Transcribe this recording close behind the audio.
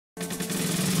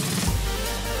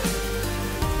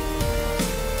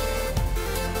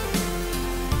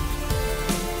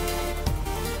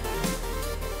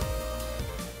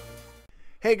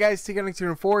Hey guys,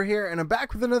 T-Connect4 here, and I'm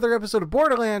back with another episode of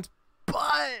Borderlands,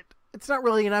 but it's not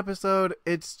really an episode,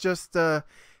 it's just,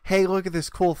 hey, look at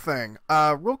this cool thing.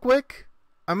 Real quick,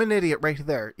 I'm an idiot right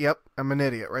there. Yep, I'm an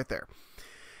idiot right there.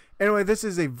 Anyway, this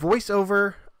is a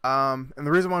voiceover, and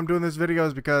the reason why I'm doing this video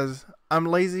is because I'm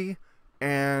lazy,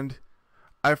 and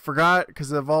I forgot,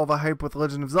 because of all the hype with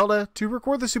Legend of Zelda, to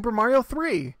record the Super Mario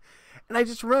 3. And I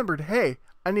just remembered, hey,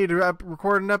 I need to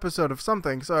record an episode of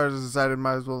something, so I just decided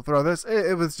might as well throw this.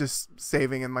 It was just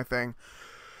saving in my thing.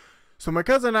 So my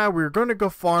cousin and I, we were going to go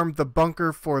farm the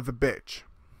bunker for the bitch.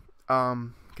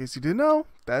 In case you didn't know,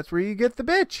 that's where you get the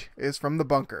bitch, is from the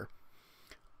bunker.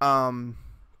 And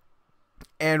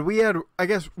we had, I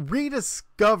guess,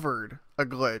 rediscovered a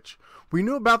glitch. We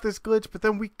knew about this glitch, but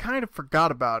then we kind of forgot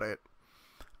about it.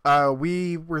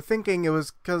 We were thinking it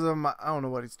was because of my, I don't know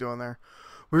what he's doing there.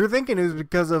 We were thinking it was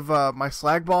because of my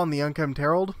slag ball and the Unkempt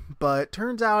Herald, but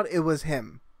turns out it was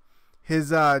him.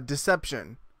 His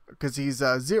deception, because he's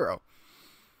 0.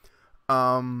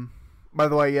 By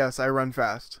the way, yes, I run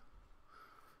fast.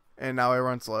 And now I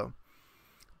run slow.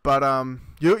 But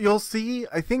you'll see,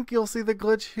 I think you'll see the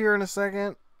glitch here in a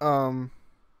second. But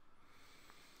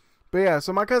yeah,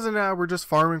 so my cousin and I were just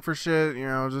farming for shit, you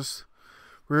know, just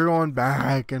we were going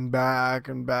back and back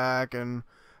and back, and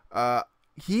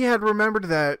he had remembered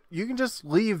that you can just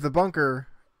leave the bunker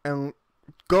and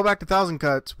go back to Thousand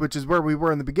Cuts, which is where we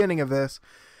were in the beginning of this,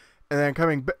 and then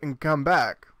come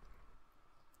back.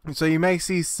 And so you may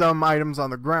see some items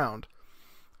on the ground.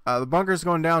 The bunker's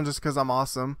going down just because I'm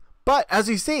awesome. But as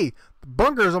you see, the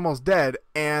bunker is almost dead,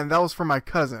 and that was for my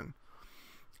cousin.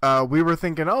 We were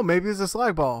thinking, oh, maybe it's a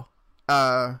slag ball.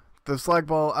 The slag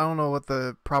ball, I don't know what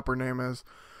the proper name is,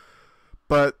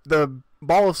 but the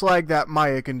ball of slag that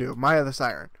Maya can do, Maya the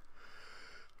Siren.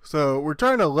 So we're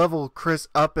trying to level Chris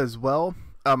up as well,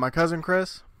 my cousin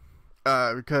Chris,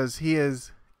 because he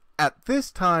is at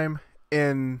this time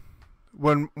in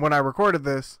when I recorded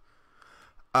this,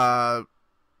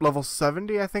 level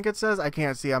 70, I think it says. I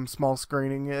can't see, I'm small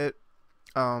screening it.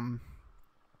 So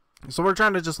we're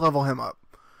trying to just level him up,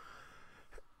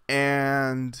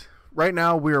 and right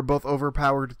now we are both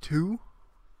overpowered 2.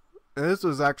 And this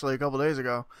was actually a couple days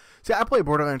ago. See, I play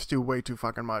Borderlands 2 way too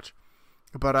fucking much.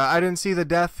 But I didn't see the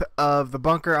death of the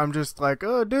bunker. I'm just like,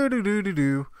 oh, do.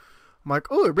 I'm like,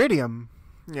 oh, iridium.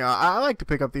 Yeah, I like to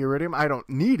pick up the iridium. I don't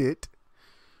need it,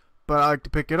 but I like to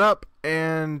pick it up.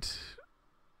 And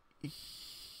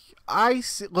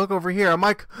look over here. I'm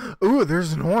like, ooh,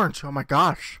 there's an orange. Oh my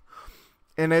gosh.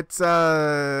 And it's,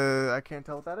 I can't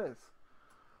tell what that is.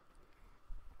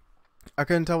 I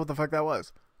couldn't tell what the fuck that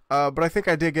was. But I think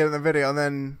I did get it in the video, and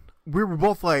then we were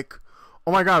both like,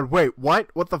 oh my god, wait, what?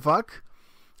 What the fuck?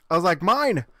 I was like,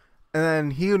 mine! And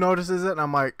then he notices it, and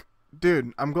I'm like,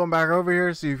 dude, I'm going back over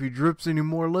here, see if he drips any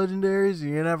more legendaries,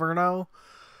 you never know.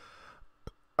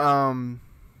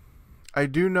 I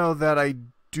do know that I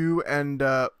do end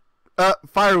up,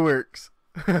 fireworks.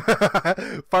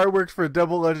 Fireworks for a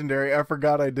double legendary, I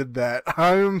forgot I did that.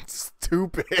 I'm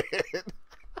stupid.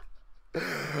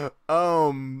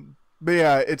 But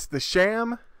yeah, it's the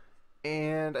Sham,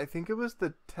 and I think it was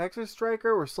the Texas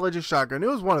Striker or Sledge's Shotgun. It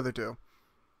was one of the two.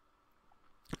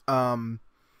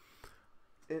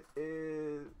 It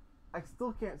is. I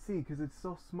still can't see because it's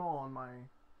so small on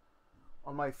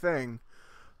my thing.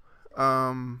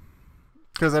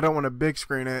 Because I don't want to big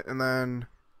screen it and then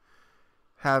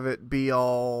have it be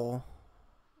all.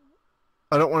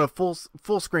 I don't want to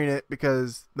full screen it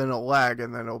because then it'll lag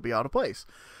and then it'll be out of place.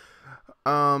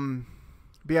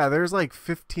 But yeah, there's like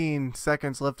 15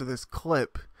 seconds left of this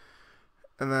clip.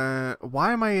 And then,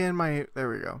 why am I in my,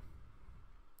 there we go.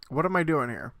 What am I doing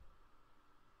here?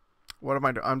 What am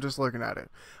I doing? I'm just looking at it.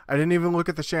 I didn't even look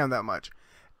at the Sham that much.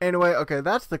 Anyway, okay,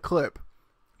 that's the clip.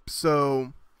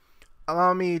 So,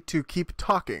 allow me to keep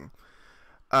talking.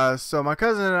 So my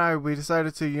cousin and I, we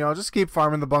decided to, you know, just keep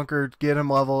farming the bunker, get him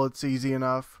level, it's easy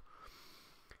enough.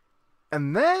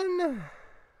 And then,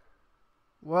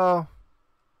 well,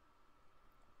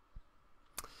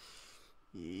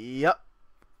 yep,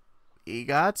 he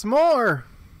got some more.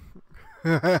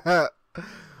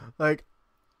 Like,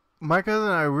 my cousin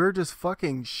and I, we were just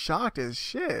fucking shocked as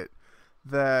shit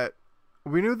that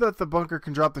we knew that the bunker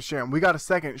can drop the Sham. We got a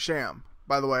second Sham,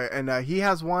 by the way, and he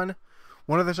has one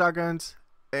of the shotguns,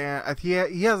 and he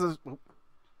has a,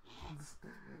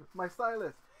 my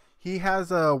stylist. He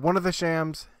has one of the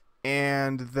Shams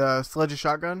and the Sledge's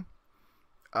Shotgun.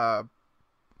 The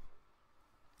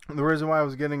reason why I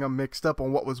was getting them mixed up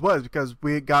on what was because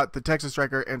we got the Texas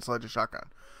Striker and Sledge's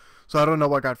Shotgun. So I don't know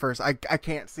what got first. I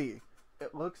can't see.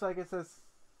 It looks like it says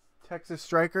Texas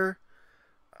Striker.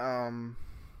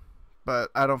 but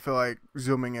I don't feel like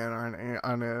zooming in on it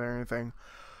or anything.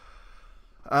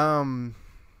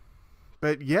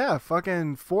 But yeah,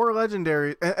 fucking 4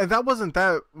 legendary, and that wasn't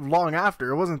that long after.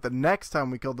 It wasn't the next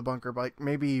time we killed the bunker, but like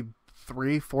maybe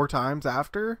 3-4 times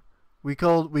after we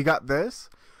got this.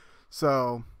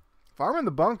 So farming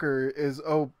the bunker is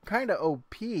kind of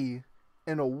OP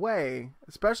in a way,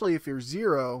 especially if you're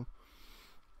 0,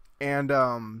 and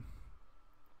you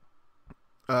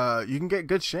can get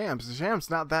good shams. The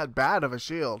sham's not that bad of a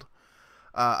shield.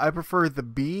 I prefer the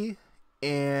B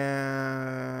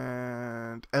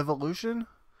and evolution.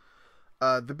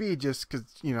 The B just because,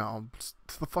 you know, it's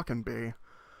the fucking B.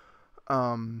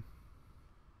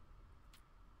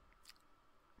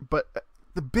 But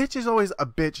the bitch is always a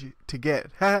bitch to get.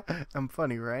 I'm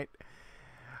funny, right?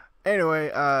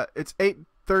 Anyway, it's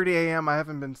 8:30 a.m. I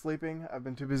haven't been sleeping. I've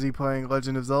been too busy playing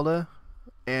Legend of Zelda,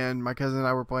 and my cousin and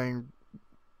I were playing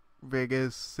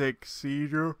Vegas 6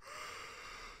 Siege.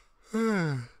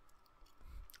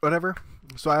 Whatever.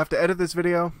 So I have to edit this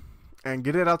video and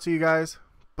get it out to you guys.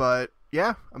 But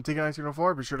yeah, I'm taking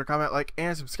 1904. Be sure to comment, like,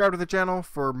 and subscribe to the channel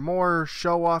for more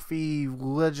show-offy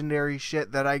legendary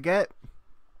shit that I get.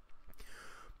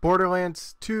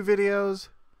 Borderlands 2 videos,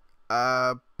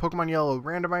 Pokemon Yellow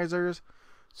randomizers,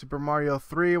 Super Mario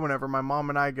 3 whenever my mom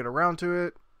and I get around to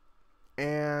it,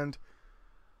 and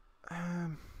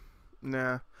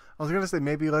nah. I was going to say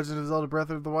maybe Legend of Zelda Breath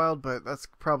of the Wild, but that's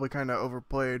probably kind of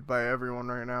overplayed by everyone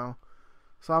right now.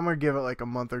 So I'm going to give it like a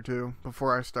month or 2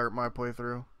 before I start my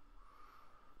playthrough.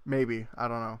 Maybe. I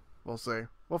don't know. We'll see.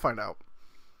 We'll find out.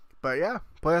 But yeah,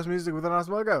 play us music with an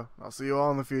awesome logo. I'll see you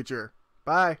all in the future.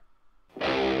 Bye.